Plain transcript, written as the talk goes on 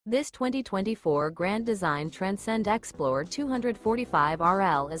This 2024 Grand Design Transcend Xplor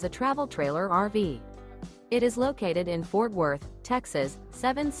 245RL is a travel trailer RV. It is located in Fort Worth, Texas,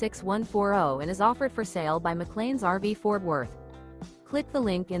 76140 and is offered for sale by McClain's RV Fort Worth. Click the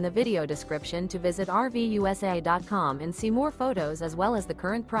link in the video description to visit RVUSA.com and see more photos as well as the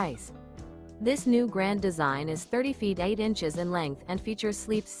current price. This new Grand Design is 30 feet 8 inches in length and features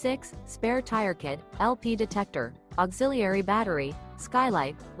Sleep 6, spare tire kit, LP detector, auxiliary battery,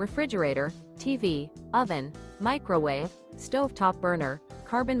 skylight, refrigerator, TV, oven, microwave, stovetop burner,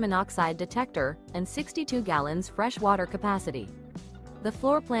 carbon monoxide detector, and 62 gallons fresh water capacity. The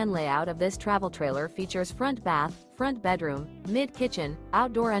floor plan layout of this travel trailer features front bath, front bedroom, mid-kitchen,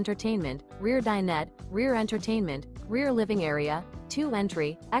 outdoor entertainment, rear dinette, rear entertainment, rear living area, 2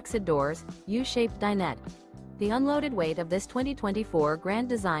 entry, exit doors, U-shaped dinette. The unloaded weight of this 2024 Grand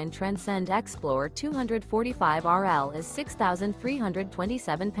Design Transcend Xplor 245RL is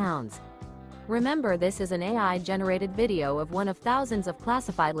 6,327 pounds. Remember, this is an AI-generated video of one of thousands of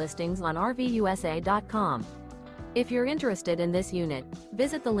classified listings on RVUSA.com. If you're interested in this unit,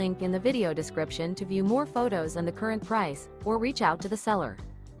 visit the link in the video description to view more photos and the current price, or reach out to the seller.